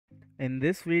In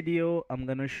this video, I'm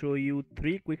gonna show you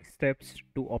 3 quick steps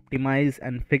to optimize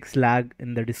and fix lag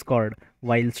in the Discord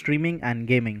while streaming and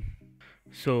gaming.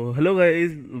 So hello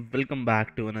guys, welcome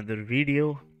back to another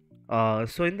video.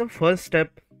 So in the first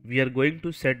step, we are going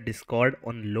to set Discord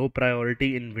on low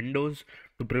priority in Windows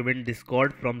to prevent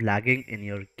Discord from lagging in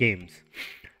your games.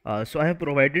 So I have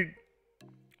provided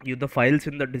you the files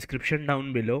in the description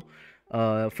down below.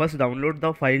 First download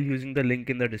the file using the link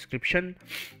in the description.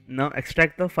 Now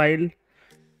extract the file,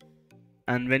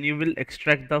 and when you will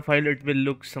extract the file, it will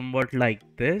look somewhat like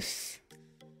this.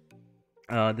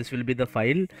 This will be the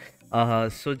file.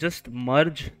 So just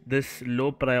merge this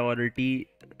low priority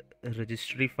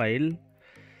registry file,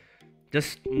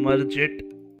 just merge it.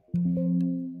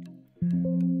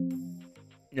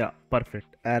 Yeah,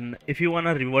 perfect. And if you want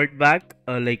to revert back,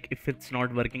 like if it's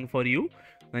not working for you,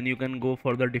 then you can go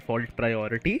for the default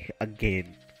priority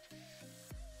again.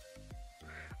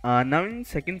 Now in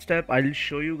second step, I'll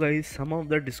show you guys some of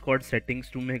the Discord settings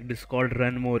to make Discord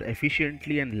run more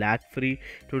efficiently and lag free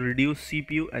to reduce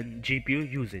CPU and GPU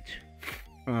usage.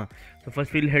 So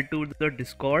first we'll head to the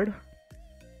Discord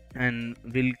and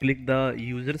we'll click the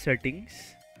user settings.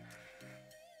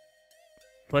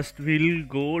 First we'll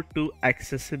go to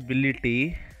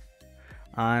accessibility,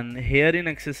 and here in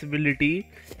accessibility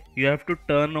you have to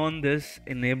turn on this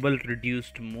enable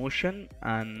reduced motion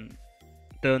and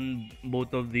turn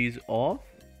both of these off.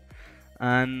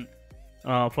 And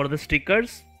for the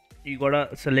stickers, you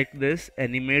gotta select this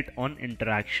animate on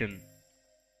interaction.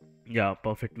 Yeah,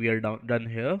 perfect, we are done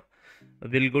here.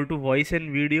 We'll go to voice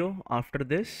and video after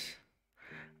this.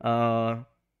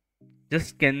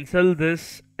 Just cancel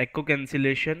this echo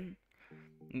cancellation,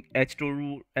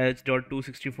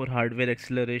 H.264 hardware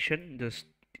acceleration. Just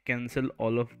cancel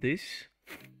all of this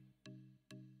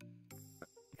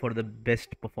for the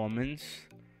best performance.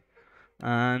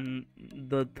 And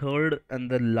the third and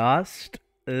the last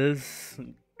is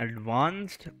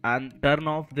advanced, and turn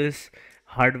off this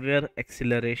hardware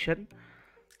acceleration.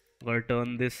 We'll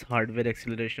turn this hardware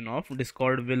acceleration off.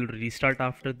 Discord will restart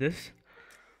after this,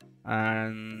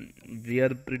 and we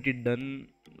are pretty done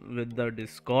with the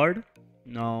Discord.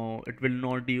 Now it will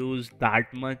not use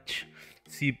that much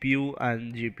CPU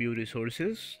and GPU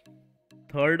resources.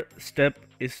 Third step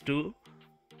is to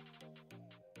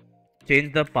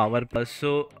change the power plus.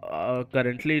 So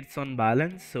currently it's on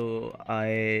balance, so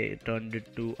I turned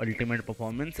it to ultimate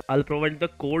performance. I'll provide the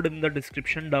code in the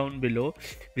description down below,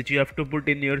 which you have to put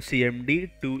in your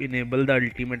CMD to enable the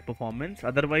ultimate performance.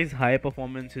 Otherwise high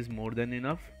performance is more than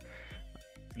enough,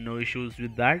 no issues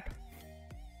with that.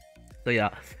 So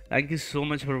yeah, thank you so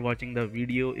much for watching the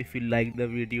video. If you like the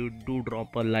video, do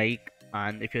drop a like,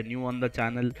 and if you're new on the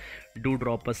channel, do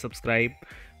drop a subscribe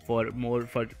for more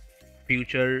for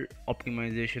future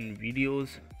optimization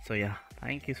videos. So yeah,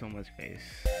 thank you so much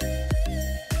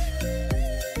guys.